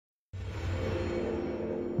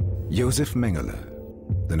Josef Mengele,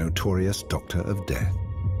 the notorious Doctor of Death.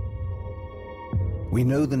 We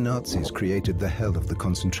know the Nazis created the hell of the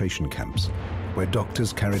concentration camps, where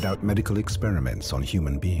doctors carried out medical experiments on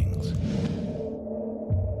human beings.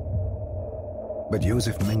 But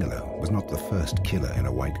Josef Mengele was not the first killer in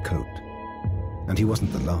a white coat, and he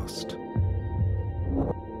wasn't the last.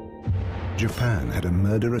 Japan had a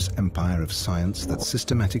murderous empire of science that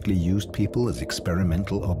systematically used people as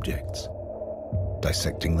experimental objects,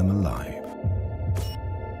 dissecting them alive.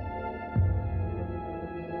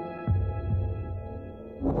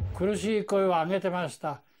 苦しい声を上げてまし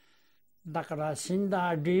た。だから死ん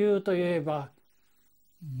だ理由といえば、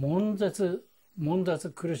悶絶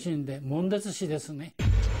苦しんで、悶絶死ですね。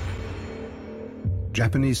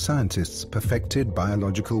Japanese scientists perfected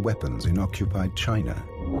biological weapons in occupied China.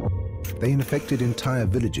 They infected entire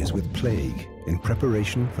villages with plague in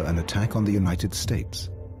preparation for an attack on the United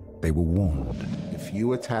States. They were warned. If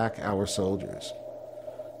you attack our soldiers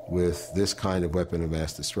with this kind of weapon of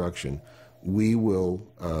mass destruction, we will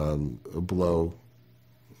blow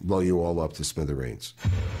you all up to smithereens.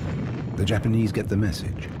 The Japanese get the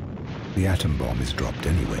message. The atom bomb is dropped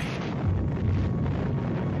anyway.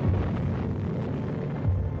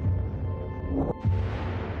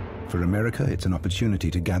 For America, it's an opportunity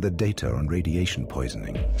to gather data on radiation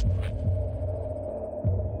poisoning.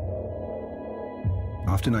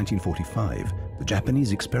 After 1945, the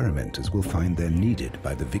Japanese experimenters will find they're needed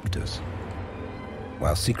by the victors,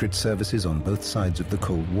 while secret services on both sides of the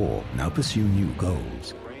Cold War now pursue new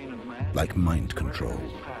goals, like mind control.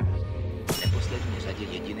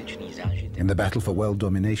 In the battle for world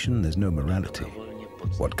domination, there's no morality.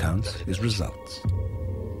 What counts is results.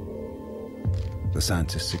 The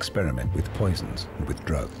scientists experiment with poisons and with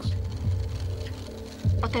drugs.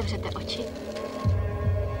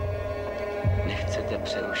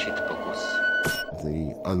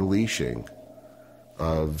 The unleashing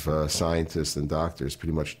of scientists and doctors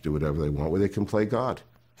pretty much do whatever they want, where they can play God.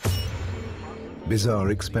 Bizarre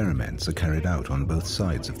experiments are carried out on both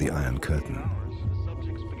sides of the Iron Curtain.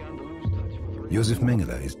 Josef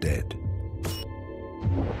Mengele is dead.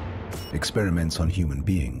 Experiments on human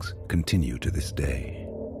beings continue to this day.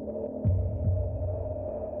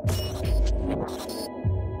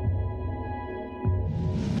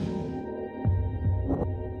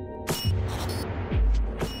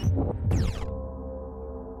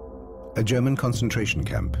 A German concentration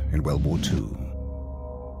camp in World War II.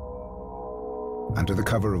 Under the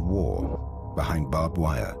cover of war, behind barbed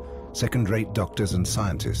wire, second-rate doctors and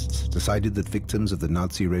scientists decided that victims of the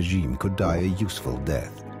Nazi regime could die a useful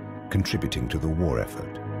death, contributing to the war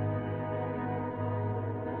effort.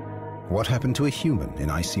 What happened to a human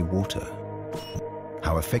in icy water?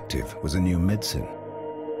 How effective was a new medicine?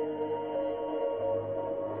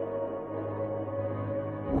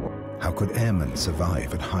 How could airmen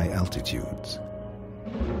survive at high altitudes?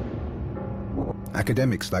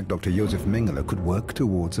 Academics like Dr. Josef Mengele could work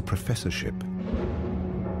towards a professorship.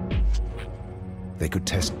 They could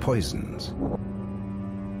test poisons,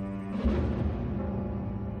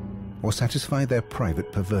 or satisfy their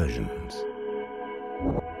private perversions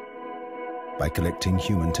by collecting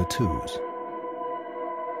human tattoos,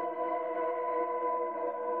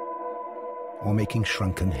 or making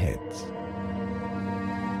shrunken heads.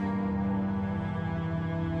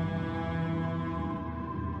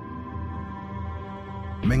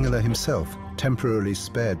 Mengele himself temporarily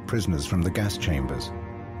spared prisoners from the gas chambers,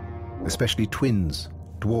 especially twins,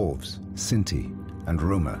 dwarves, Sinti, and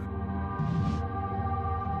Roma.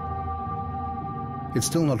 It's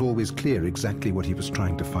still not always clear exactly what he was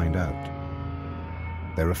trying to find out.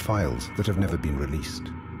 There are files that have never been released.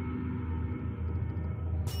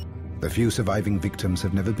 The few surviving victims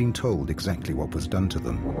have never been told exactly what was done to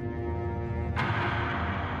them.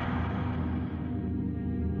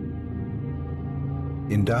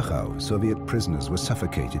 In Dachau, Soviet prisoners were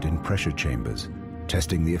suffocated in pressure chambers,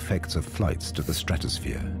 testing the effects of flights to the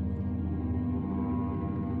stratosphere.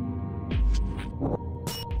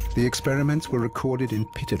 The experiments were recorded in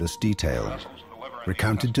pitiless detail,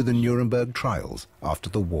 recounted to the Nuremberg trials after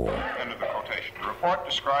the war. End of the quotation. The report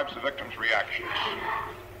describes the victim's reactions: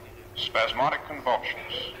 spasmodic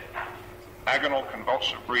convulsions, agonal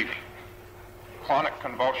convulsive breathing, clonic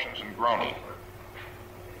convulsions and groaning.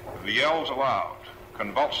 The yells aloud,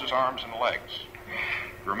 convulses his arms and legs,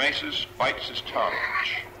 grimaces, bites his tongue,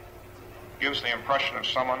 gives the impression of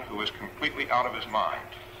someone who is completely out of his mind.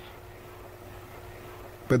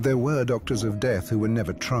 But there were doctors of death who were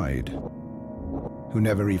never tried, who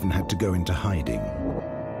never even had to go into hiding.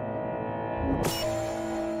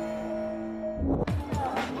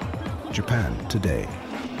 Japan today.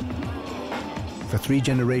 For 3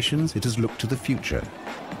 generations, it has looked to the future.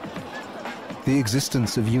 The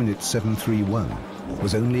existence of Unit 731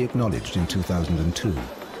 was only acknowledged in 2002.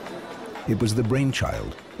 It was the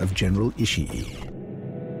brainchild of General Ishii.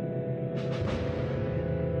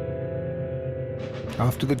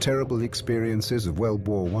 After the terrible experiences of World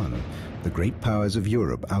War I, the great powers of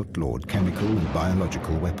Europe outlawed chemical and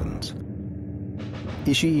biological weapons.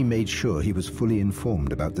 Ishii made sure he was fully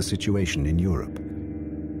informed about the situation in Europe.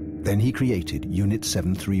 Then he created Unit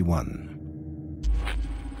 731.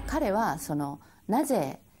 彼はな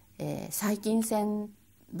ぜ、細菌戦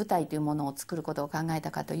部隊というものを作ることを考え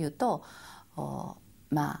たかというと、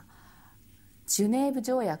ジュネーブ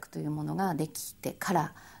条約というものができてか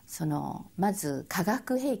らまず化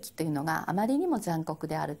学兵器というのがあまりにも残酷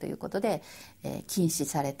であるということで、禁止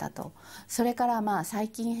されたと。それから細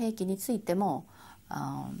菌兵器についても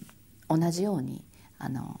同じように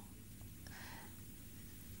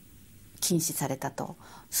禁止されたと。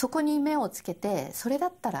そこに目をつけて、それだ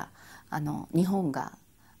ったら日本が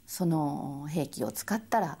その兵器を使っ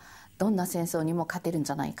たらどんな戦争にも勝てるん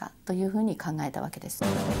じゃないかというふうに考えたわけです。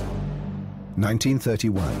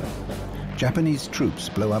1931, Japanese troops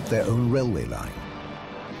blow up their own railway line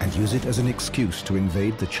and use it as an excuse to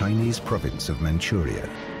invade the Chinese province of Manchuria.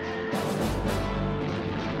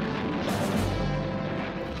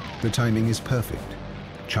 The timing is perfect.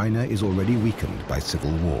 China is already weakened by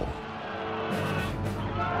civil war.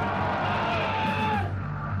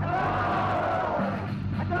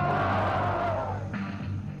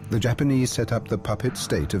 The Japanese set up the puppet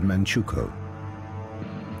state of Manchukuo.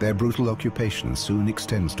 Their brutal occupation soon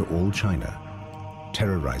extends to all China,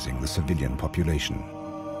 terrorizing the civilian population.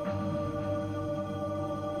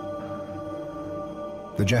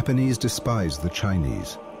 The Japanese despise the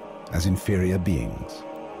Chinese as inferior beings.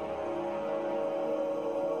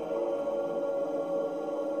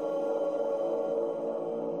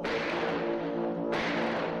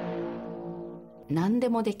何で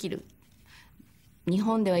もできる。日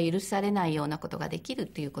本では許されないようなことができる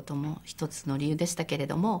ということも一つの理由でしたけれ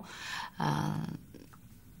ども、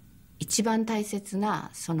一番大切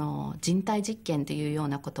な人体実験というよう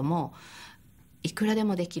なこともいくらで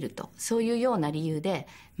もできると、そういうような理由で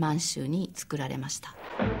満州に作られました。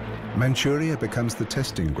Manchuria becomes the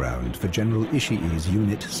testing ground for General Ishii's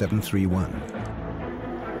Unit 731.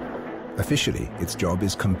 Officially, its job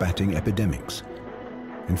is combating epidemics.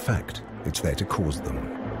 In fact, it's there to cause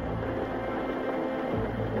them.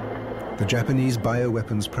 The Japanese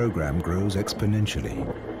bioweapons program grows exponentially.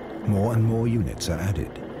 More and more units are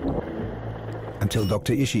added, until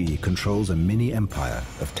Dr. Ishii controls a mini empire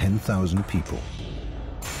of 10,000 people.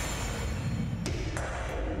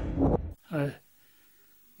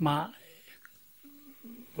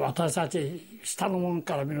 私たち下の者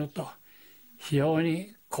から見ると非常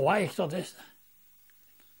に怖い人でした。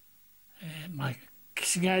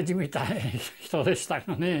気違いじみたい人でした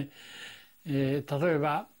がね、例え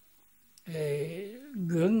ば、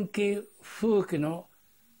軍機風紀の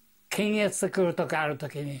検閲来るとかあると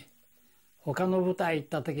きに、他の部隊行っ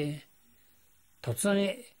たときに突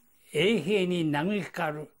然衛兵に殴りか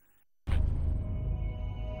かる。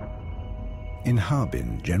In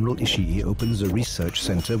Harbin, General Ishii opens a research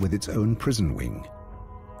center with its own prison wing,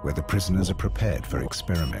 where the prisoners are prepared for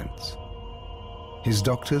experiments. His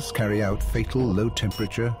doctors carry out fatal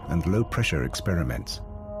low-temperature and low-pressure experiments,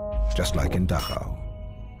 just like in Dachau.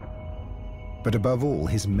 But above all,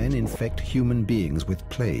 his men infect human beings with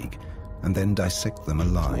plague and then dissect them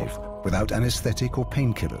alive, without anesthetic or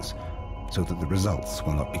painkillers, so that the results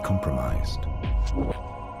will not be compromised.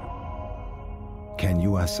 Ken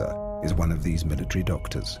Yuasa is one of these military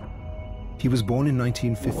doctors. He was born in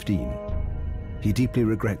 1915. He deeply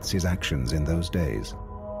regrets his actions in those days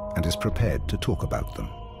and is prepared to talk about them.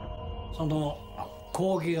 その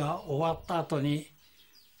講義が終わった後に、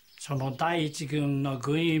その第一軍の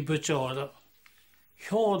軍医部長兵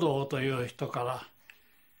道という人から、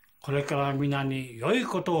これから皆に良い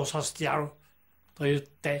ことをさせてやると言っ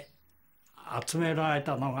て集められ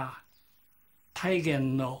たのが大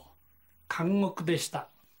元の監獄でした。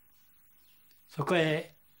そこ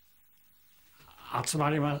へ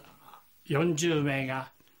40名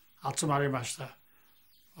が集まりました。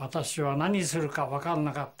私は何するか分から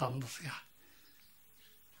なかったんですが、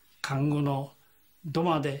監獄の土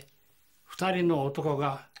間で2人の男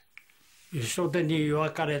が後ろ手に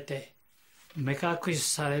分かれて目隠し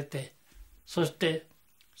されて、そして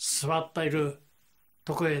座っている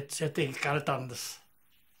とこへ連れて行かれたんです。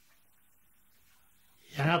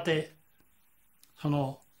やがてそ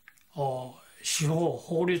の司法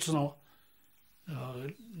法律の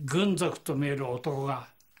軍属と見える男が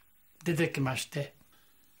出てきまして、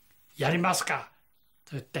やりますか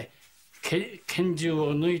そうやって拳銃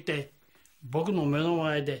を抜いて僕の目の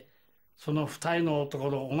前でその二人の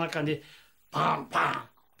男のお腹にパンパン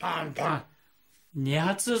パンパン2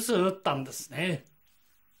発ずつ撃ったんですね。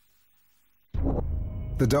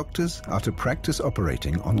The doctors are to practice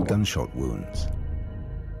operating on gunshot wounds.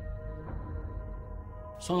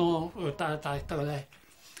 その撃たれた人で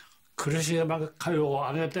苦しげな声を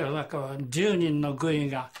上げている中は10人の軍医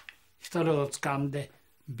が1人を掴んで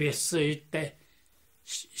別室へ行って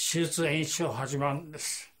手術演習を始まるんで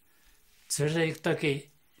す。連れて行く時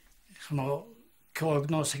その教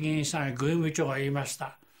育の責任者が軍務長が言いまし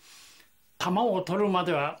た。弾を取るま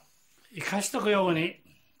では生かしとくように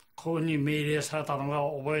こういうふうに命令されたのが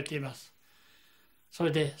覚えています。そ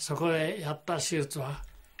れでそこでやった手術は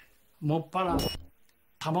もっぱら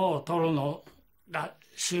弾を取るのが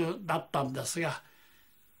主だったんですが、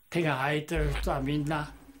手が空いてる人はみん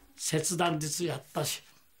な切断術やったし、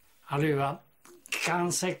あるいは気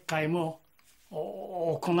管切開も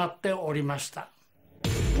行っておりました。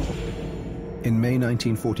In May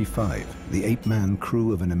 1945, the 8-man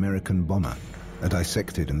crew of an American bomber are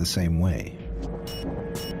dissected in the same way.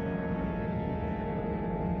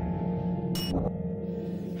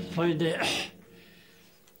 それで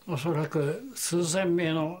おそらく数千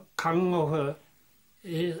名の看護婦、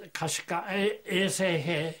可視化衛生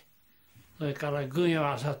兵、それから軍医を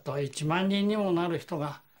合わせると1万人にもなる人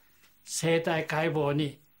が生体解剖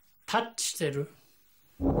にタッチしてる。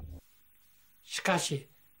しかし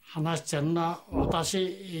話してるのは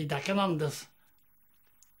私だけなんです。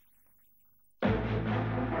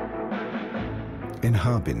In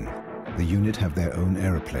Harbin, the unit have their own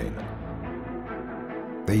aeroplane.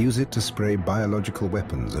 They use it to spray biological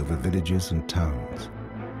weapons over villages and towns.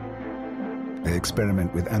 They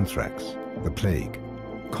experiment with anthrax, the plague,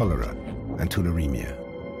 cholera, and tularemia.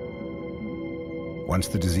 Once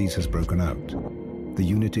the disease has broken out, the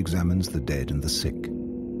unit examines the dead and the sick.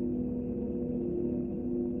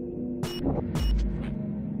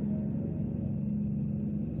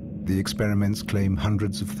 The experiments claim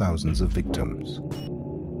hundreds of thousands of victims.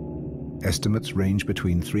 Estimates range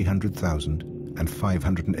between 300,000 and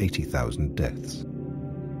 580,000 deaths.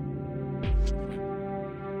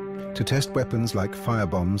 To test weapons like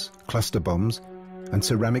firebombs, cluster bombs, and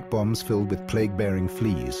ceramic bombs filled with plague-bearing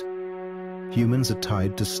fleas, humans are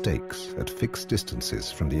tied to stakes at fixed distances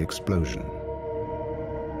from the explosion.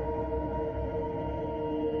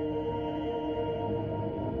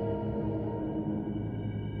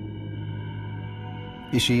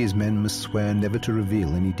 Ishii's men must swear never to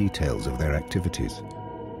reveal any details of their activities.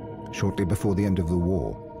 Shortly before the end of the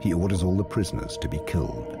war, he orders all the prisoners to be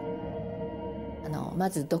killed. ま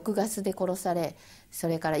ず毒ガスで殺され、そ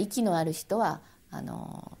れから息のある人は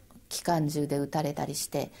機関銃で撃たれたりし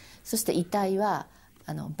て、そして遺体は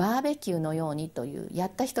バーベキューのようにという、や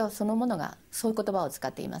った人そのものがそういう言葉を使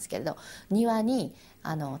っていますけれど、庭に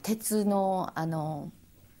鉄の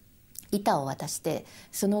板を渡して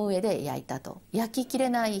その上で焼いたと。焼ききれ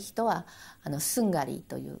ない人はスンガリ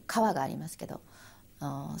という川がありますけど、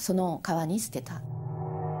その川に捨てた。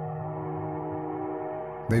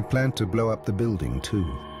They'd planned to blow up the building too,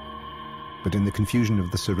 but in the confusion of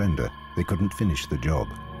the surrender, they couldn't finish the job.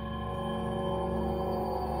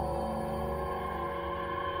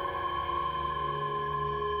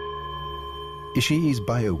 Ishii's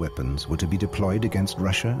bioweapons were to be deployed against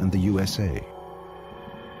Russia and the USA.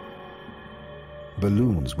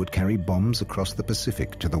 Balloons would carry bombs across the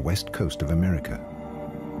Pacific to the west coast of America.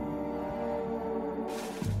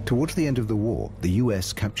 Towards the end of the war, the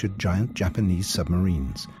US captured giant Japanese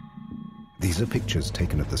submarines. These are pictures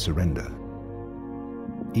taken at the surrender.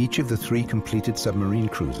 Each of the 3 completed submarine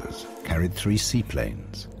cruisers carried 3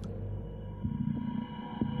 seaplanes.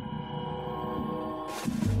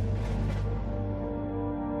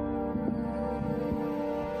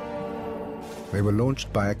 They were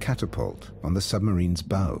launched by a catapult on the submarine's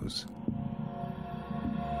bows.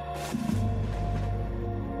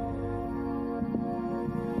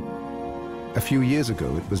 A few years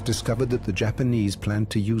ago, it was discovered that the Japanese planned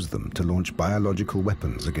to use them to launch biological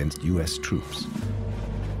weapons against US troops.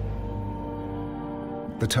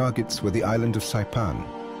 The targets were the island of Saipan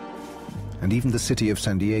and even the city of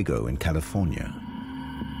San Diego in California.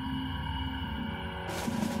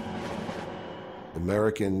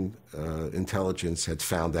 American intelligence had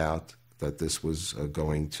found out that this was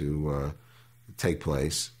going to take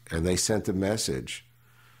place, and they sent a message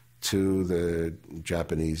to the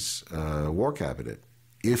Japanese war cabinet.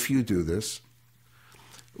 If you do this,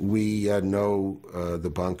 we know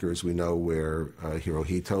the bunkers, we know where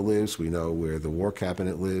Hirohito lives, we know where the war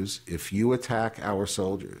cabinet lives. If you attack our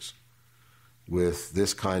soldiers, with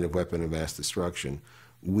this kind of weapon of mass destruction,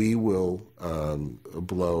 we will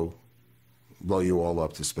blow you all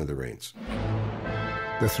up to smithereens.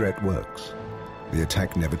 The threat works. The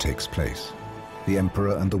attack never takes place. The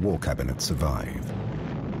Emperor and the War Cabinet survive.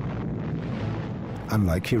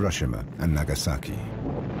 Unlike Hiroshima and Nagasaki.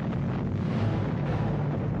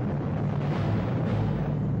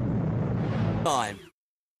 Time.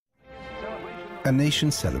 A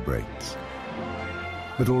nation celebrates.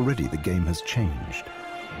 But already the game has changed.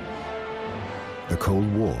 The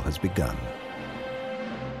Cold War has begun.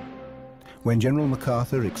 When General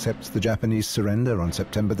MacArthur accepts the Japanese surrender on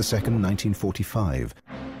September the 2nd, 1945,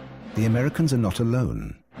 the Americans are not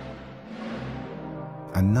alone.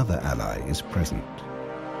 Another ally is present.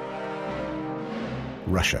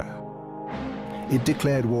 Russia. It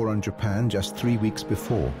declared war on Japan just 3 weeks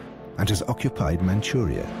before and has occupied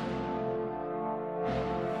Manchuria.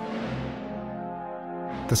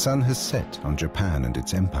 The sun has set on Japan and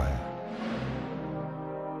its empire.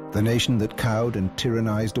 The nation that cowed and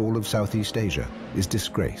tyrannized all of Southeast Asia is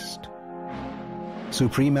disgraced.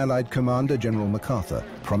 Supreme Allied Commander General MacArthur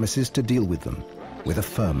promises to deal with them with a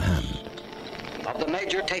firm hand. Of the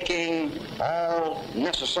Major taking all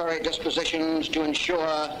necessary dispositions to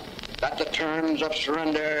ensure that the terms of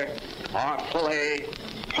surrender are fully,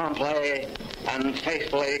 promptly, and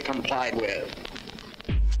faithfully complied with.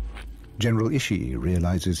 General Ishii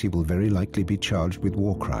realizes he will very likely be charged with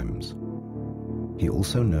war crimes. He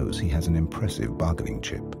also knows he has an impressive bargaining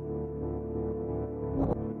chip.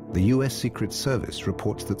 The US Secret Service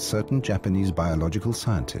reports that certain Japanese biological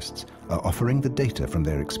scientists are offering the data from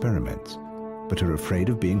their experiments, but are afraid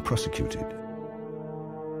of being prosecuted.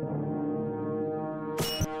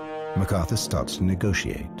 MacArthur starts to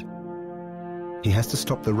negotiate. He has to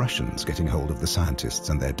stop the Russians getting hold of the scientists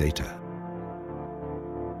and their data.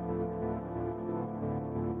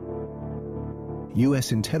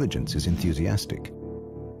 US intelligence is enthusiastic.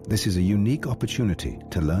 This is a unique opportunity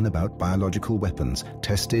to learn about biological weapons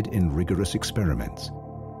tested in rigorous experiments.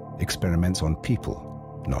 Experiments on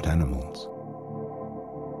people, not animals.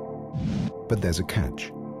 But there's a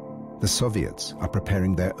catch. The Soviets are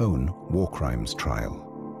preparing their own war crimes trial.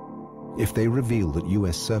 If they reveal that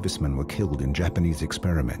US servicemen were killed in Japanese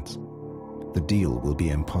experiments, the deal will be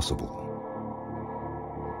impossible.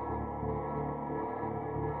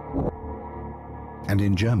 And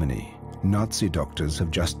in Germany, Nazi doctors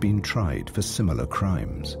have just been tried for similar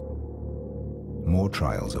crimes. More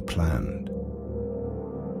trials are planned.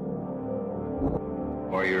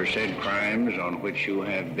 For your said crimes on which you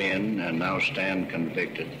have been and now stand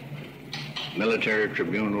convicted, Military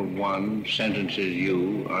Tribunal 1 sentences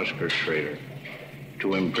you, Oscar Schrader,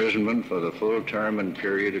 to imprisonment for the full term and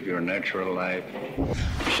period of your natural life,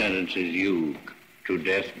 sentences you to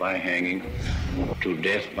death by hanging, to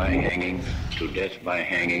death by hanging, to death by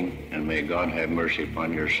hanging, and may God have mercy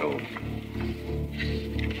upon your soul.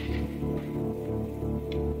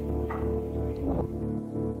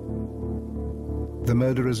 The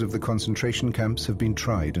murderers of the concentration camps have been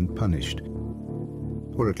tried and punished,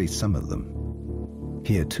 or at least some of them.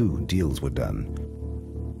 Here too, deals were done.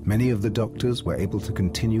 Many of the doctors were able to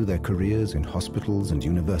continue their careers in hospitals and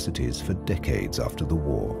universities for decades after the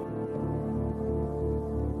war.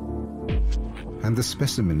 And the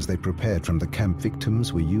specimens they prepared from the camp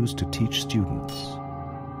victims were used to teach students,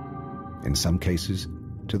 in some cases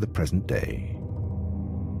to the present day.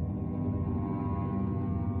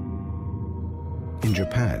 In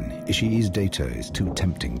Japan, Ishii's data is too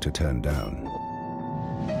tempting to turn down.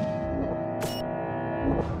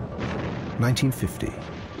 1950,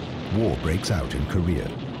 war breaks out in Korea,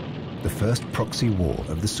 the first proxy war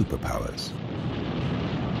of the superpowers.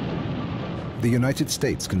 The United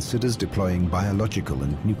States considers deploying biological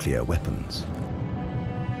and nuclear weapons.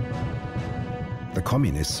 The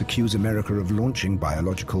communists accuse America of launching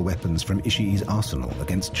biological weapons from Ishii's arsenal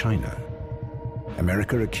against China.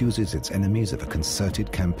 America accuses its enemies of a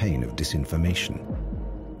concerted campaign of disinformation.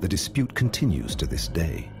 The dispute continues to this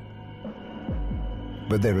day.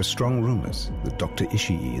 But there are strong rumors that Dr.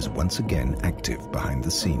 Ishii is once again active behind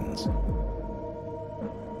the scenes.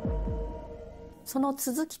 その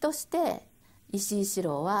続きとして石井四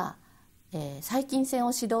郎は、細菌戦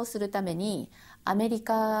を指導するためにアメリ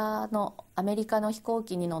カの飛行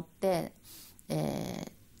機に乗って、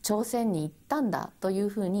朝鮮に行ったんだという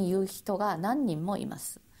ふうに言う人が何人もいま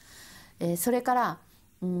す。それから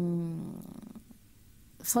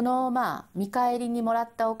その見返りにもらっ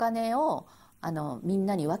たお金をみん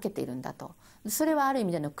なに分けているんだと。それはある意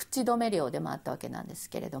味での口止め料でもあったわけなんです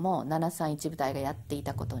けれども、731部隊がやってい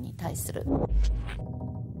たことに対する。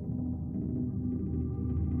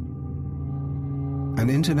An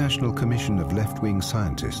international commission of left-wing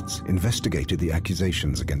scientists investigated the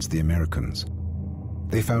accusations against the Americans.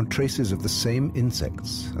 They found traces of the same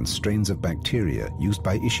insects and strains of bacteria used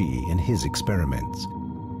by Ishii in his experiments.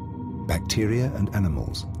 Bacteria and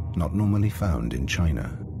animals not normally found in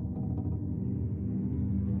China.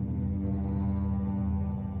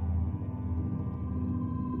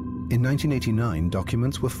 In 1989,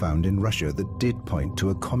 documents were found in Russia that did point to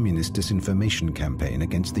a communist disinformation campaign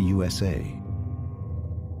against the USA.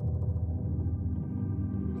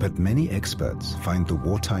 But many experts find the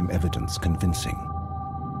wartime evidence convincing.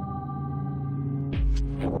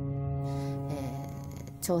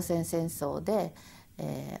 朝鮮戦争で、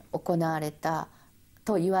行われた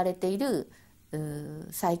と言われている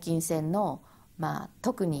細菌戦の、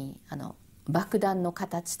特に爆弾の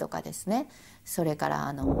形とかですね、それか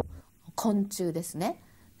ら昆虫ですね、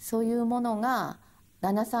そういうものが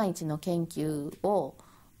731の研究を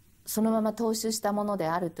そのまま踏襲したもので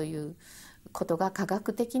あるということが科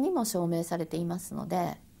学的にも証明されていますの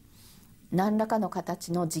で、何らかの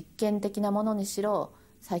形の実験的なものにしろ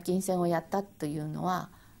細菌戦をやったというのは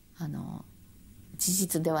事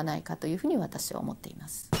実ではないかというふうに私は思っていま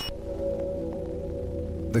す。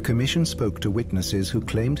The commission spoke to witnesses who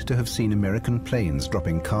claimed to have seen American planes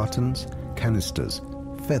dropping cartons, canisters,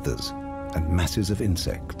 feathers, and masses of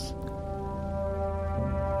insects.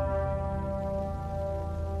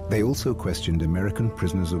 They also questioned American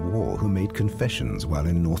prisoners of war who made confessions while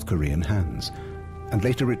in North Korean hands, and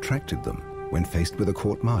later retracted them when faced with a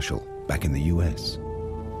court-martial back in the US.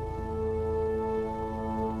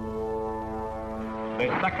 The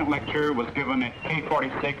second lecture was given at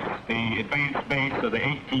K-46, the advanced base of the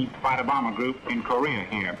 18th Fighter Bomber Group in Korea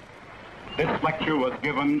here. This lecture was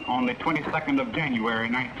given on the 22nd of January,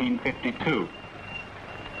 1952.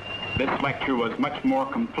 This lecture was much more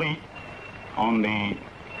complete on the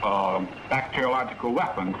bacteriological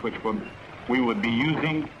weapons which we would be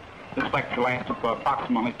using. This lecture lasted for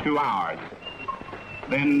approximately 2 hours.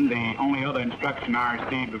 Then the only other instruction I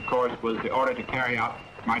received, of course, was the order to carry out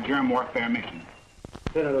my germ warfare mission.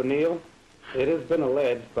 Senator O'Neill, it has been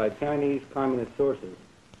alleged by Chinese communist sources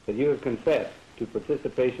that you have confessed to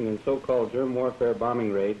participation in so-called germ warfare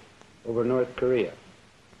bombing raids over North Korea.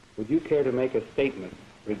 Would you care to make a statement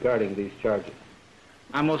regarding these charges?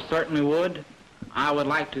 I most certainly would. I would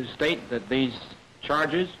like to state that these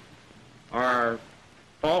charges are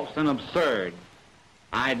false and absurd.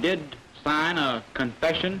 I did sign a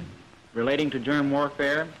confession relating to germ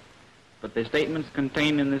warfare, but the statements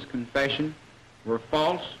contained in this confession were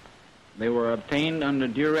false. They were obtained under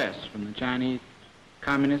duress from the Chinese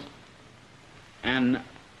communists. And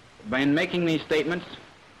by making these statements,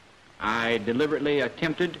 I deliberately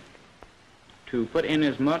attempted to put in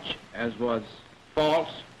as much as was false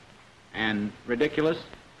and ridiculous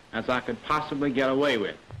as I could possibly get away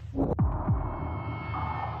with.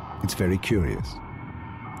 It's very curious.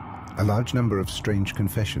 A large number of strange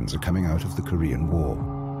confessions are coming out of the Korean War.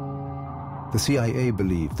 The CIA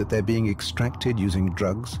believe that they're being extracted using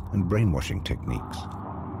drugs and brainwashing techniques.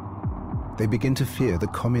 They begin to fear the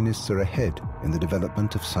communists are ahead in the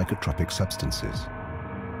development of psychotropic substances.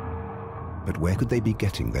 But where could they be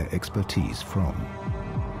getting their expertise from?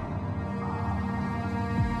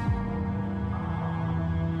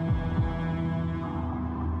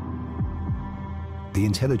 The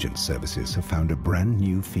intelligence services have found a brand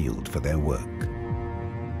new field for their work.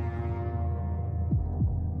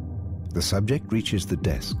 The subject reaches the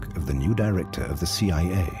desk of the new director of the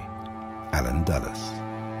CIA, Alan Dulles.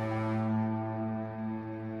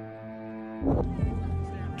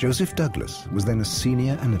 Joseph Douglas was then a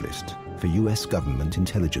senior analyst for US government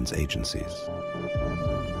intelligence agencies.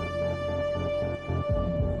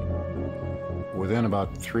 Within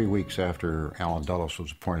about 3 weeks after Alan Dulles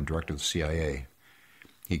was appointed director of the CIA,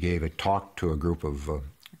 he gave a talk to a group of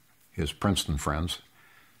his Princeton friends,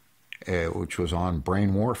 which was on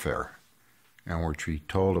brain warfare, and which he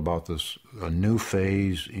told about a new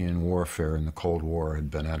phase in warfare in the Cold War had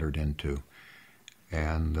been entered into,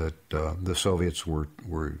 and that the Soviets were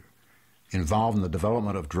involved in the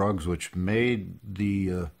development of drugs which made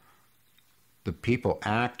the people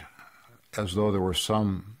act as though there were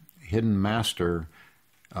some hidden master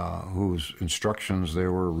whose instructions they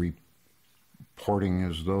were reporting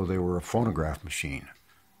as though they were a phonograph machine.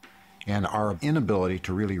 And our inability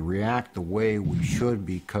to really react the way we should,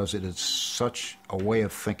 because it is such a way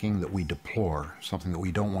of thinking that we deplore, something that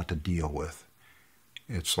we don't want to deal with.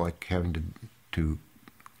 It's like having to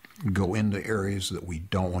go into areas that we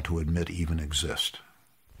don't want to admit even exist.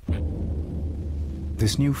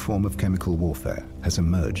 This new form of chemical warfare has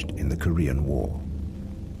emerged in the Korean War.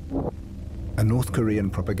 A North Korean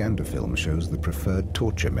propaganda film shows the preferred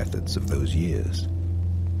torture methods of those years,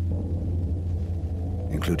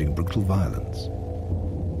 including brutal violence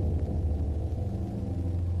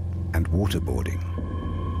and waterboarding.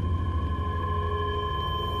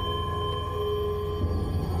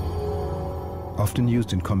 Often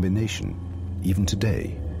used in combination, even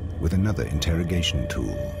today, with another interrogation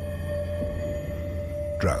tool: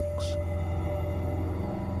 drugs.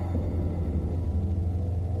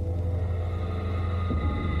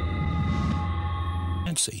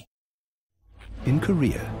 In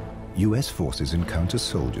Korea, US forces encounter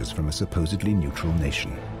soldiers from a supposedly neutral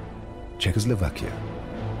nation, Czechoslovakia.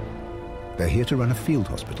 They're here to run a field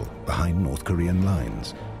hospital behind North Korean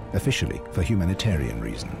lines, officially for humanitarian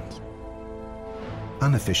reasons.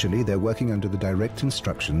 Unofficially, they're working under the direct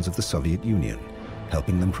instructions of the Soviet Union,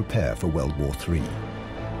 helping them prepare for World War III.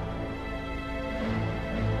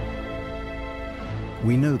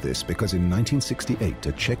 We know this because in 1968,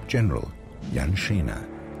 a Czech general, Jan Šejna,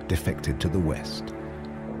 defected to the West.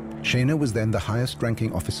 Šejna was then the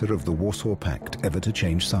highest-ranking officer of the Warsaw Pact ever to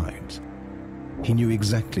change sides. He knew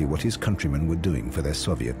exactly what his countrymen were doing for their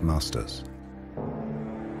Soviet masters.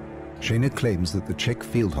 Šejna claims that the Czech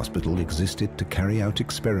field hospital existed to carry out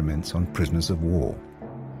experiments on prisoners of war,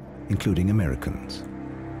 including Americans.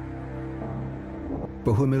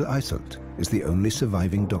 Bohumil Aiselt is the only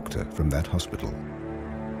surviving doctor from that hospital.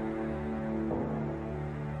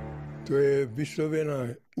 To je vyslovená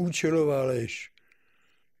účelová lež.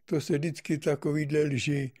 To se vždycky takovýhle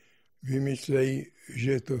lži vymyslejí,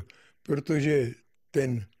 že to, protože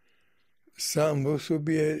ten sám o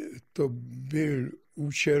sobě to byl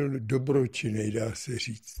účel dobročinný, dá se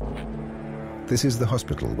říct. This is the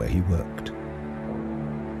hospital where he worked.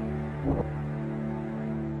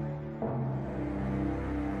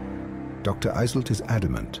 Dr. Aiselt is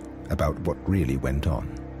adamant about what really went on.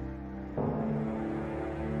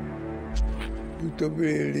 To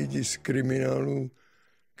byli lidi z kriminálu,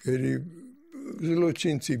 kteří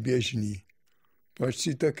zločinci běžní.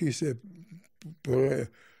 Pačci taky se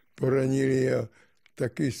poranili a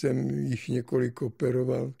taky jsem jich několik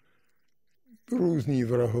operoval. Různý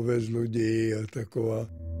vrahové zloději a taková.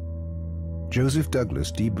 Joseph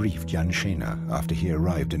Douglas debriefed Jan Šejna after he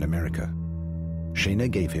arrived in America. Šejna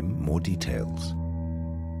gave him more details.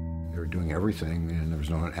 They were doing everything, and there was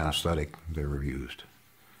no anesthetic they were used.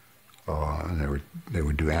 And they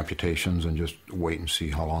would do amputations and just wait and see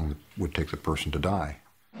how long it would take the person to die.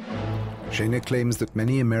 Šejna claims that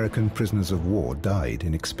many American prisoners of war died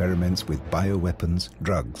in experiments with bioweapons,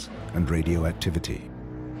 drugs, and radioactivity.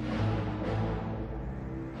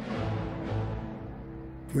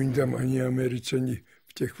 Oni tam ani Američani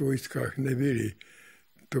v těch vojskách nebyli.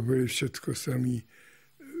 To byly všecko samý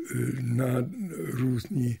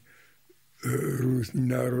různý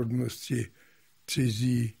národnosti,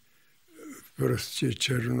 cizí, prostě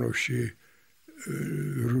černoši,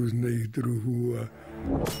 různých druhů.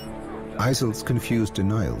 Aiselt's confused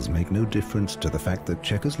denials make no difference to the fact that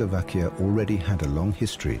Czechoslovakia already had a long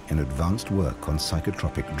history in advanced work on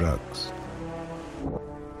psychotropic drugs.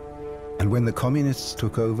 And when the communists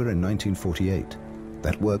took over in 1948,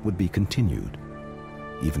 that work would be continued,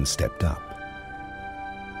 even stepped up.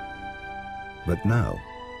 But now,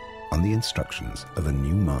 on the instructions of a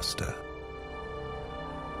new master,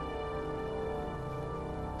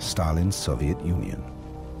 Stalin's Soviet Union.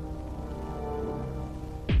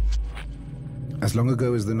 As long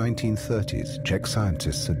ago as the 1930s, Czech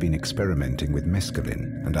scientists had been experimenting with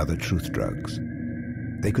mescaline and other truth drugs.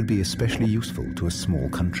 They could be especially useful to a small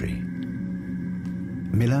country.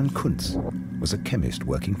 Milan Kunc was a chemist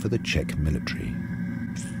working for the Czech military.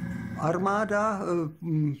 Armáda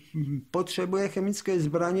potřebuje chemické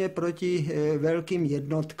zbraně proti velkým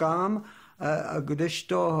jednotkám,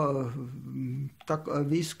 kdežto tak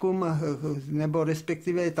výzkum nebo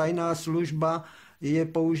respektive tajná služba je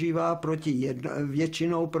používá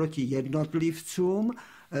většinou proti jednotlivcům.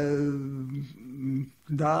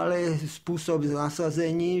 Dále způsob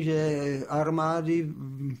nasazení, že armády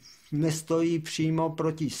nestojí přímo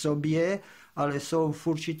proti sobě, ale jsou v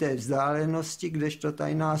určité vzdálenosti, kdežto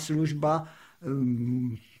tajná služba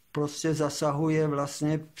prostě zasahuje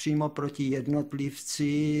vlastně přímo proti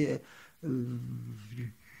jednotlivci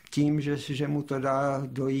tím, že mu to dá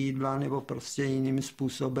do jídla nebo prostě jiným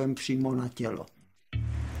způsobem přímo na tělo.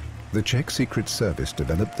 The Czech Secret Service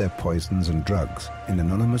developed their poisons and drugs in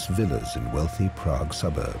anonymous villas in wealthy Prague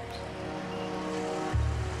suburbs.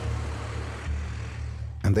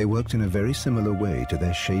 And they worked in a very similar way to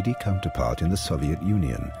their shady counterpart in the Soviet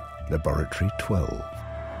Union, Laboratory 12.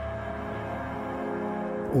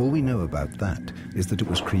 All we know about that is that it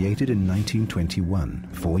was created in 1921,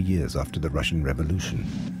 4 years after the Russian Revolution.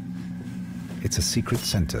 It's a secret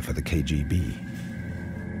center for the KGB.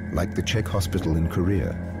 Like the Czech hospital in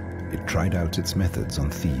Korea, it tried out its methods on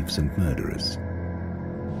thieves and murderers.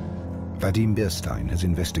 Vadim Bierstein has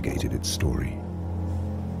investigated its story.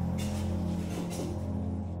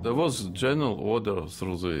 There was general order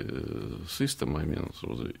through the system,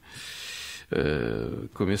 through the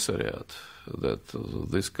commissariat, that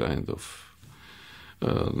this kind of,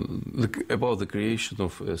 about the creation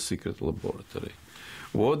of a secret laboratory.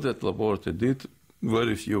 What that laboratory did,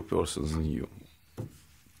 very few persons knew.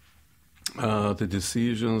 The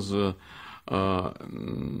decisions about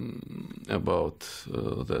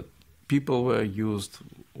that people were used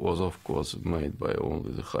was, of course, made by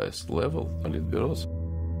only the highest level Politburos.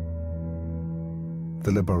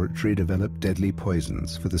 The laboratory developed deadly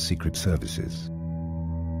poisons for the secret services.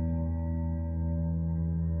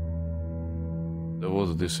 There was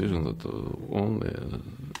a decision that only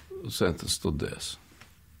sentenced to death.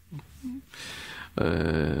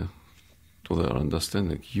 To their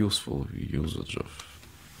understanding, useful usage of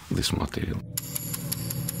this material.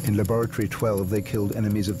 In Laboratory 12, they killed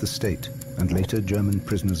enemies of the state and later German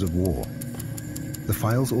prisoners of war. The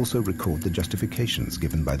files also record the justifications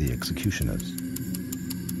given by the executioners.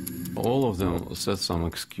 All of them said some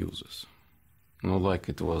excuses. Not like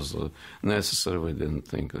it was necessary, we didn't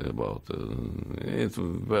think about it.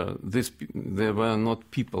 They were not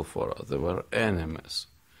people for us, they were enemies,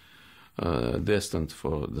 destined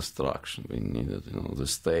for destruction. We needed, the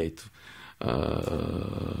state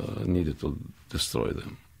needed to destroy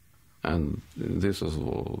them. And this is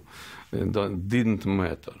all, it didn't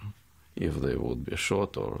matter if they would be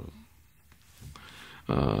shot or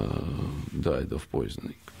died of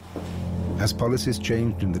poisoning. As policies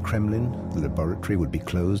changed in the Kremlin, the laboratory would be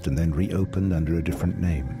closed and then reopened under a different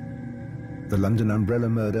name. The London umbrella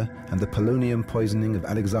murder and the polonium poisoning of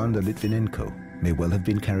Alexander Litvinenko may well have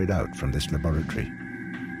been carried out from this laboratory.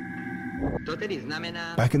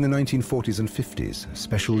 Back in the 1940s and 50s,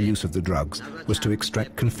 special use of the drugs was to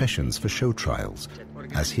extract confessions for show trials,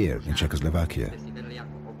 as here in Czechoslovakia.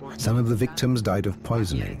 Some of the victims died of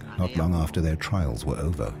poisoning not long after their trials were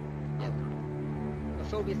over.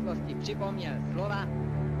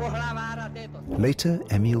 Later,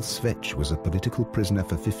 Emil Svech was a political prisoner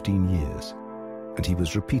for 15 years, and he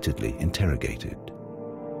was repeatedly interrogated.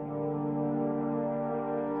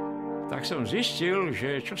 Tak som zistil,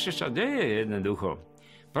 že čo sa deje jednoducho.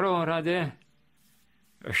 V prvom rade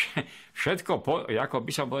všetko, ako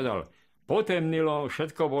by som povedal, potemnilo,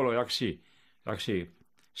 všetko bolo jaksi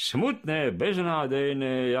smutné,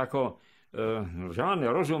 beznádejné, ako žiadne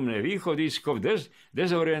rozumné východisko,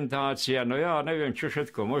 dezorientácia, no ja neviem, čo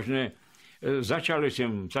všetko možné. Začal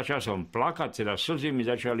som plakať, teda slzy mi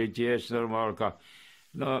začali tiecť, normálka.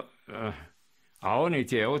 No, a oni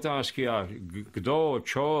tie otázky, a kto,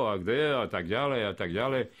 čo, a kde, a tak ďalej.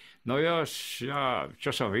 No ja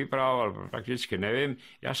čo som vyprával, prakticky neviem.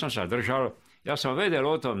 Ja som sa držal, ja som vedel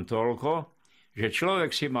o tom toľko, že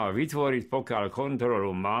človek si má vytvoriť, pokiaľ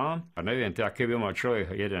kontrolu má, a neviem, tak keby mal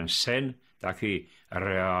človek jeden sen, taký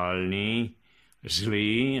reálny,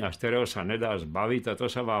 zlý, a z ktorého sa nedá zbaviť, a to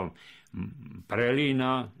sa vám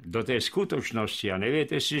prelína do tej skutočnosti a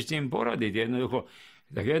neviete si s tým poradiť.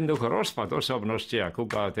 Jednoducho rozpad osobnosti a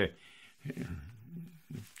kúkáte,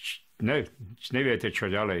 neviete, čo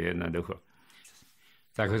ďalej jednoducho.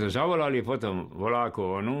 Tak to zavolali potom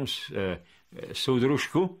voláku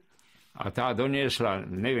súdružku a tá doniesla,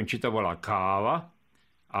 neviem, či to bola káva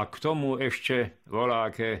a k tomu ešte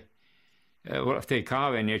v tej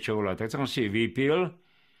káve niečo volá. Tak som si vypil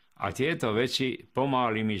a tieto veci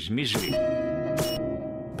pomaly mi zmizli.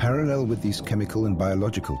 Parallel with these chemical and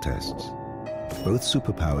biological tests, both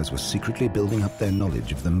superpowers were secretly building up their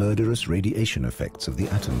knowledge of the murderous radiation effects of the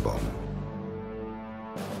atom bomb.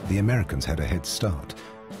 The Americans had a head start.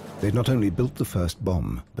 They'd not only built the first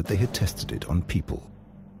bomb, but they had tested it on people.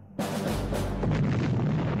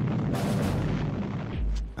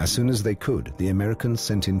 As soon as they could, the Americans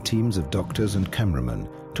sent in teams of doctors and cameramen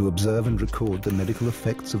to observe and record the medical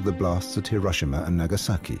effects of the blasts at Hiroshima and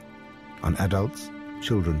Nagasaki on adults,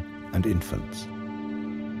 children, and infants.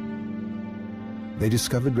 They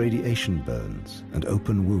discovered radiation burns and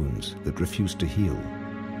open wounds that refused to heal.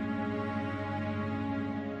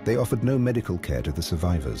 They offered no medical care to the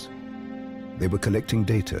survivors. They were collecting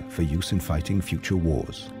data for use in fighting future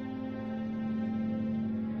wars.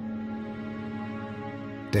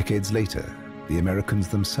 Decades later, the Americans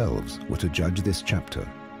themselves were to judge this chapter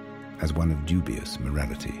as one of dubious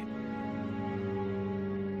morality.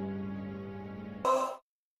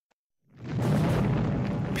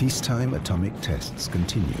 Peacetime atomic tests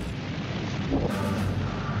continue.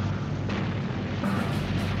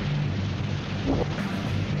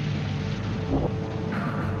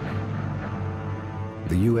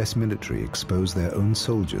 The US military expose their own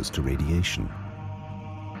soldiers to radiation.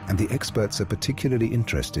 And the experts are particularly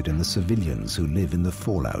interested in the civilians who live in the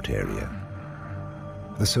fallout area,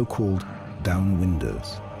 the so-called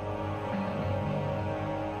downwinders.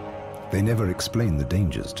 They never explain the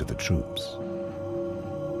dangers to the troops.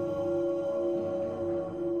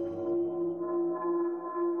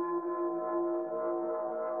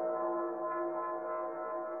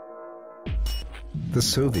 The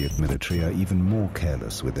Soviet military are even more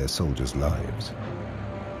careless with their soldiers' lives.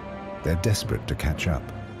 They're desperate to catch up.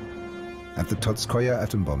 At the Totskoye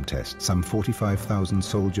atom bomb test, some 45,000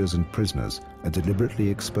 soldiers and prisoners are deliberately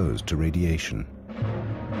exposed to radiation.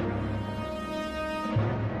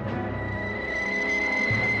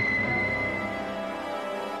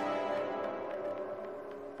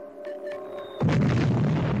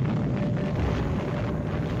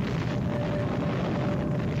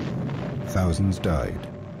 Thousands died,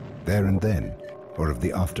 there and then, or of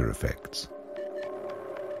the after effects.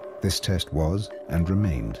 This test was and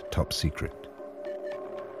remained top secret.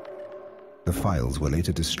 The files were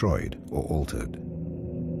later destroyed or altered.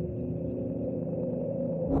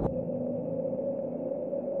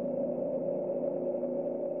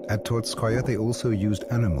 At Totskoye, they also used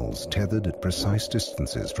animals tethered at precise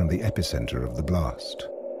distances from the epicenter of the blast.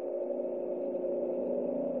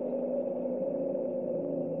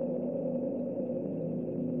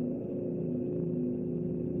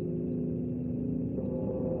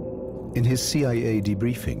 In his CIA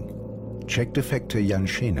debriefing, Czech defector Jan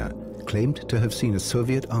Šejna claimed to have seen a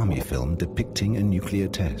Soviet army film depicting a nuclear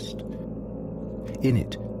test. In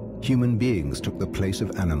it, human beings took the place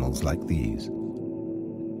of animals like these.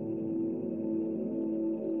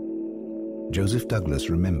 Joseph Douglas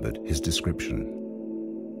remembered his description.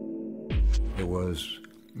 It was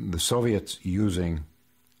the Soviets using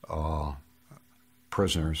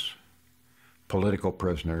prisoners, political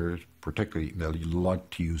prisoners, particularly they liked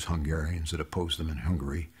to use Hungarians that opposed them in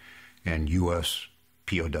Hungary, and U.S.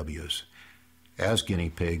 POWs as guinea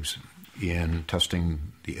pigs in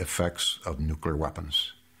testing the effects of nuclear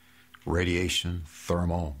weapons. Radiation,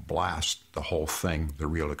 thermal, blast, the whole thing, the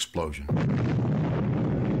real explosion.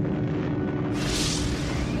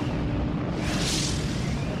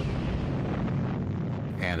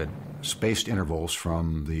 And at spaced intervals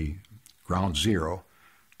from the ground zero,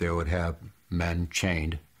 they would have men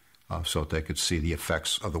chained so that they could see the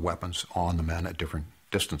effects of the weapons on the men at different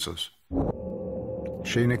distances.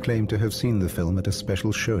 Šejna claimed to have seen the film at a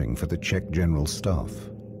special showing for the Czech General Staff.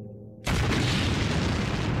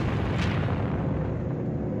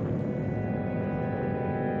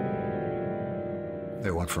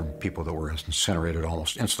 They went from people that were incinerated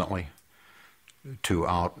almost instantly to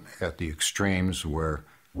out at the extremes where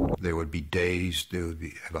they would be dazed, they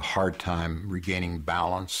would have a hard time regaining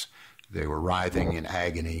balance, they were writhing in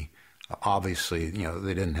agony. Obviously,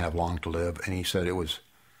 they didn't have long to live, and he said it was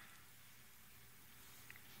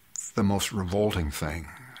the most revolting thing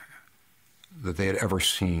that they had ever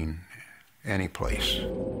seen any place.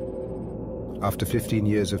 After 15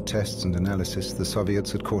 years of tests and analysis, the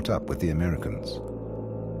Soviets had caught up with the Americans.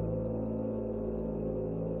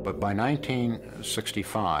 But by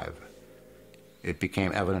 1965, it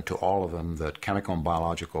became evident to all of them that chemical and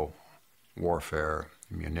biological warfare,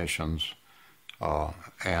 munitions,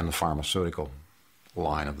 and the pharmaceutical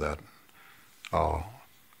line of that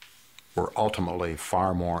were ultimately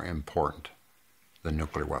far more important than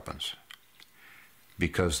nuclear weapons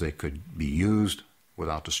because they could be used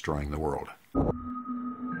without destroying the world.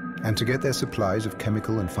 And to get their supplies of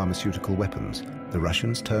chemical and pharmaceutical weapons, the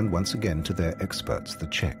Russians turned once again to their experts, the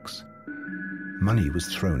Czechs. Money was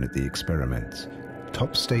thrown at the experiments.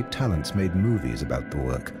 Top state talents made movies about the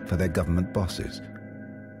work for their government bosses.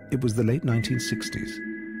 It was the late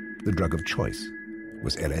 1960s. The drug of choice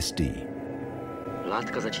was LSD.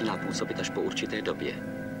 Látka začíná působit až po určité době.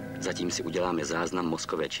 Zatím si uděláme záznam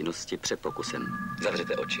mozkové činnosti před pokusem.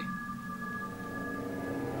 Zavřete oči.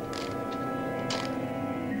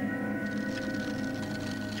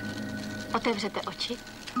 Otevřete oči.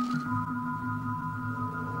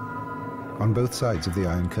 On both sides of the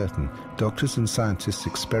Iron Curtain, doctors and scientists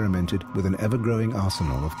experimented with an ever-growing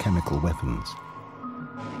arsenal of chemical weapons.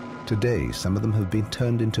 Today, some of them have been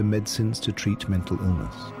turned into medicines to treat mental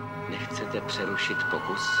illness. Nechcete přerušit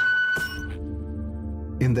pokus?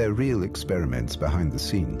 In their real experiments behind the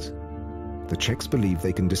scenes, the Czechs believe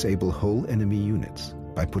they can disable whole enemy units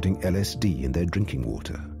by putting LSD in their drinking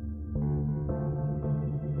water.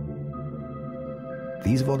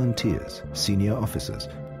 These volunteers, senior officers,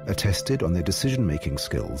 are tested on their decision-making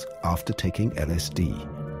skills after taking LSD.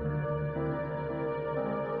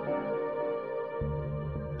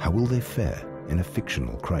 How will they fare in a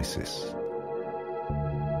fictional crisis?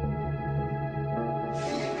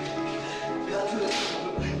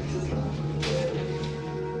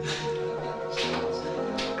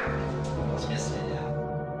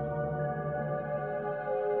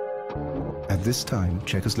 At this time,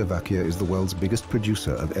 Czechoslovakia is the world's biggest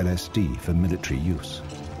producer of LSD for military use.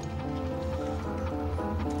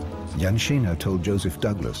 Janšina told Joseph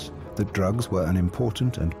Douglas that drugs were an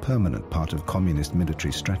important and permanent part of communist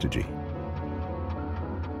military strategy.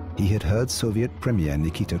 He had heard Soviet Premier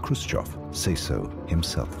Nikita Khrushchev say so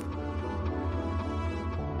himself.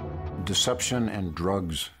 Deception and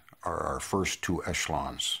drugs are our first two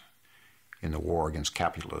echelons in the war against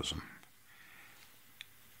capitalism.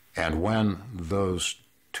 And when those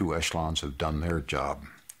two echelons have done their job,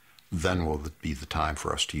 then will be the time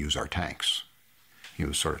for us to use our tanks. He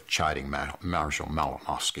was sort of chiding Marshal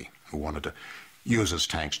Malinowski, who wanted to use his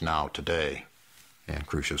tanks now, today. And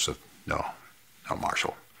Khrushchev said, no,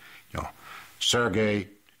 Marshal. Sergei,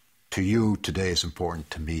 to you, today is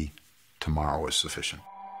important. To me, tomorrow is sufficient.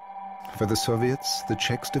 For the Soviets, the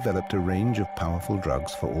Czechs developed a range of powerful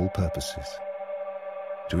drugs for all purposes.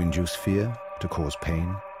 To induce fear, to cause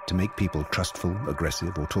pain, to make people trustful,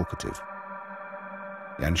 aggressive, or talkative.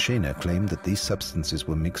 Janšina claimed that these substances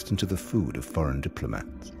were mixed into the food of foreign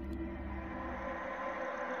diplomats.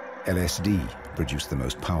 LSD produced the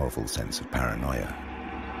most powerful sense of paranoia.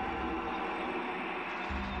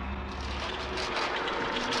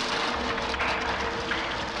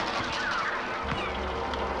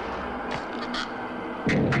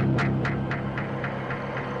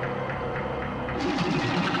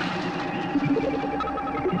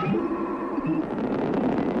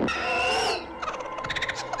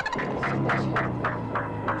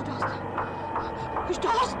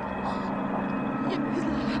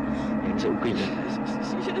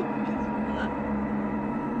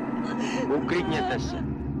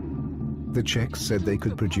 The Czechs said they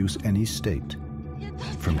could produce any state,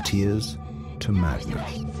 from tears to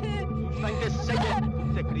madness.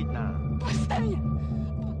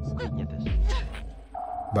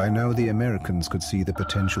 By now, the Americans could see the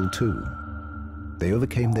potential too. They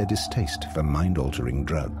overcame their distaste for mind-altering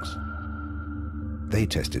drugs. They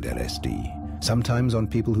tested LSD, sometimes on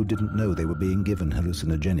people who didn't know they were being given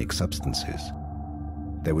hallucinogenic substances.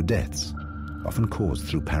 There were deaths, often caused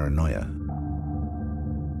through paranoia.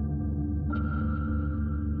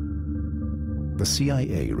 The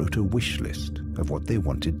CIA wrote a wish list of what they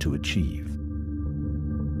wanted to achieve.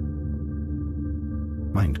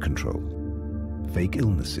 Mind control, fake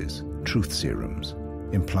illnesses, truth serums,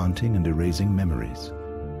 implanting and erasing memories.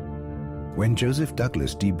 When Joseph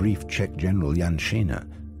Douglas debriefed Czech General Janšina,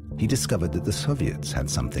 he discovered that the Soviets had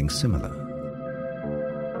something similar.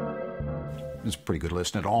 It's a pretty good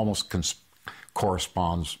list, and it almost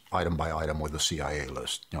corresponds item by item with the CIA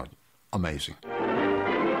list. Amazing.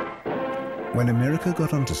 When America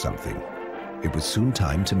got onto something, it was soon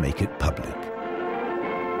time to make it public.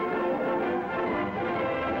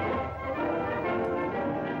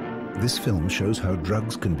 This film shows how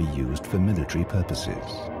drugs can be used for military purposes.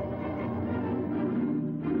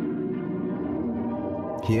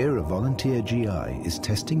 Here, a volunteer GI is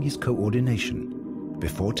testing his coordination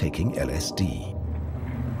before taking LSD.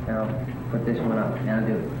 Now, put this one up. Now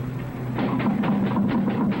do it.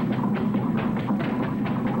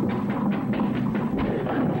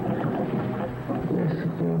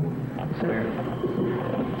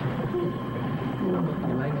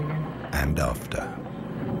 And after.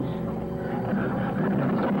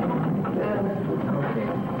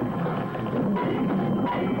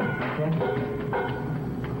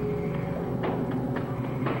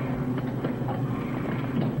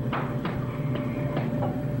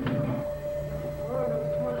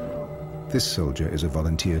 This soldier is a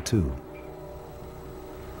volunteer too.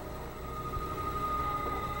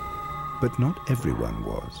 But not everyone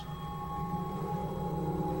was.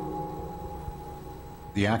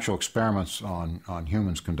 The actual experiments on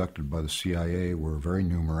humans conducted by the CIA were very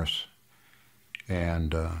numerous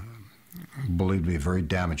and believed to be very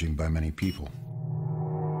damaging by many people.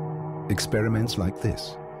 Experiments like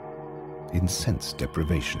this, in sense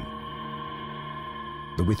deprivation.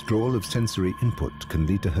 The withdrawal of sensory input can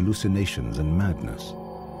lead to hallucinations and madness.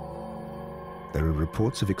 There are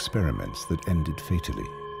reports of experiments that ended fatally.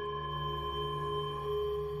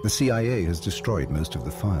 The CIA has destroyed most of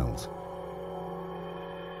the files.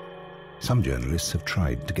 Some journalists have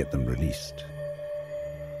tried to get them released.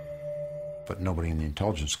 But nobody in the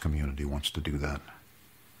intelligence community wants to do that.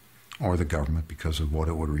 or the government because of what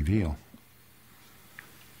it would reveal.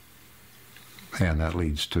 And that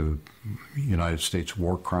leads to United States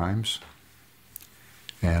war crimes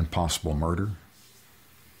and possible murder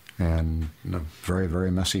and a very,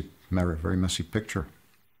 very messy picture.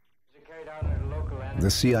 The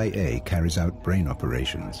CIA carries out brain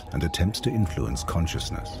operations and attempts to influence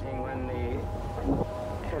consciousness. When the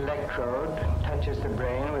electrode touches the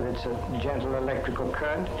brain with its gentle electrical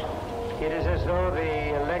current, it is as though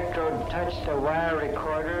the electrode touched a wire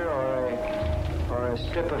recorder or a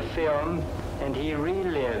strip of film, and he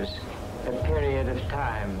relives a period of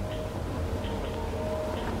time.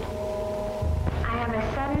 I have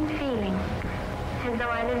a sudden feeling as though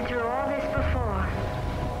I lived through all this before.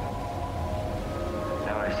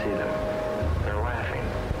 Now I see them. They're laughing,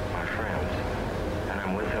 my friends. And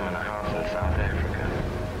I'm with them in a house in South Africa.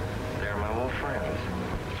 They're my old friends.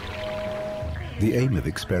 The aim of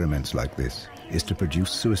experiments like this is to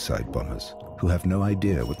produce suicide bombers who have no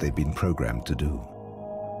idea what they've been programmed to do.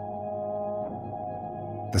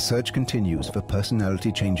 The search continues for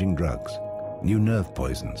personality-changing drugs, new nerve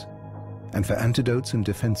poisons, and for antidotes and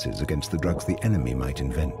defenses against the drugs the enemy might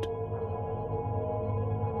invent.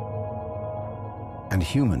 And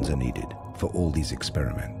humans are needed for all these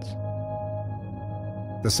experiments.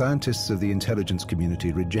 The scientists of the intelligence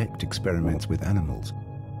community reject experiments with animals,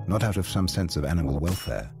 not out of some sense of animal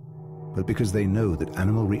welfare, but because they know that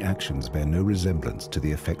animal reactions bear no resemblance to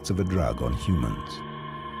the effects of a drug on humans.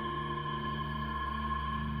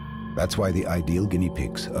 That's why the ideal guinea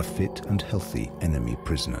pigs are fit and healthy enemy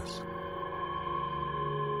prisoners.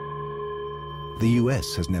 The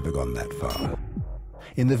US has never gone that far.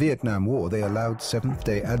 In the Vietnam War, they allowed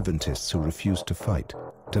Seventh-day Adventists who refused to fight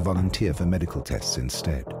to volunteer for medical tests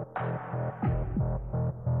instead.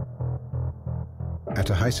 At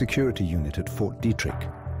a high-security unit at Fort Detrick,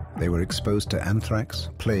 they were exposed to anthrax,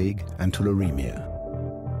 plague, and tularemia.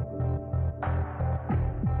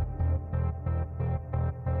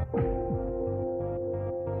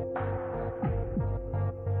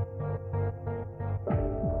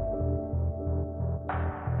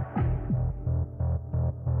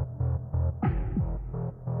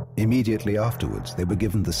 Immediately afterwards, they were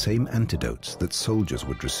given the same antidotes that soldiers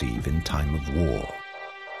would receive in time of war.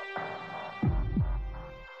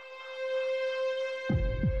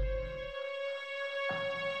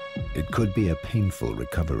 It could be a painful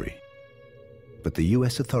recovery, but the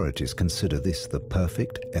US authorities consider this the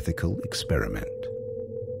perfect ethical experiment.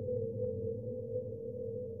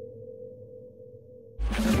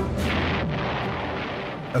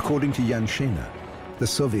 According to Jan Schener, the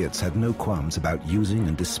Soviets had no qualms about using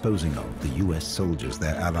and disposing of the US soldiers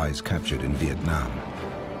their allies captured in Vietnam,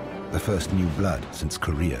 the first new blood since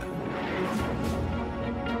Korea.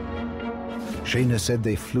 Schener said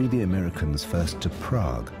they flew the Americans first to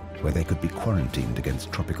Prague, where they could be quarantined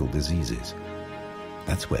against tropical diseases.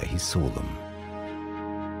 That's where he saw them.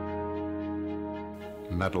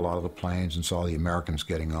 Met a lot of the planes and saw the Americans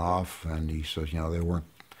getting off, and he said, you know, they weren't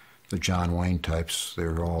the John Wayne types. They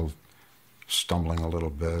were all stumbling a little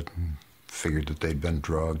bit and figured that they'd been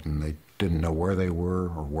drugged, and they didn't know where they were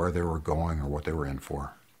or where they were going or what they were in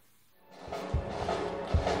for.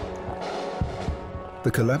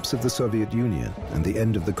 The collapse of the Soviet Union and the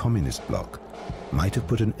end of the communist bloc might have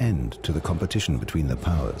put an end to the competition between the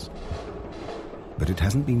powers. But it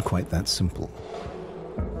hasn't been quite that simple.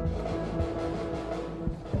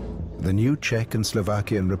 The new Czech and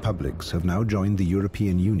Slovakian republics have now joined the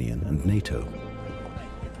European Union and NATO.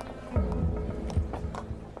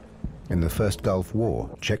 In the first Gulf War,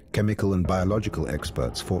 Czech chemical and biological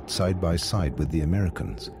experts fought side by side with the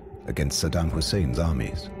Americans against Saddam Hussein's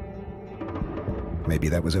armies. Maybe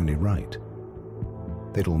that was only right.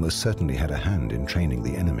 They'd almost certainly had a hand in training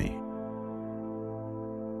the enemy.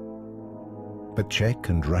 But Czech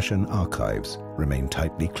and Russian archives remain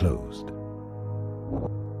tightly closed.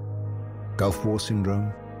 Gulf War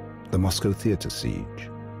syndrome, the Moscow theater siege.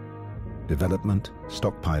 Development,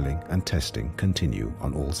 stockpiling, and testing continue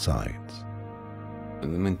on all sides. The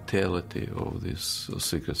mentality of these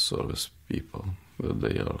Secret Service people, that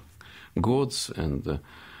they are gods and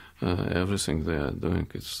everything they are doing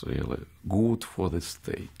is really good for the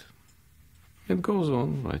state. It goes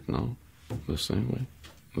on right now the same way,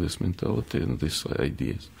 this mentality and these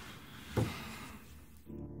ideas.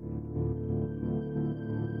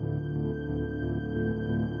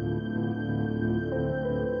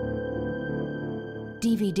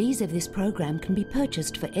 DVDs of this program can be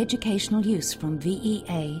purchased for educational use from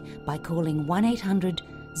VEA by calling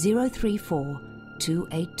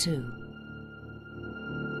 1-800-034-282.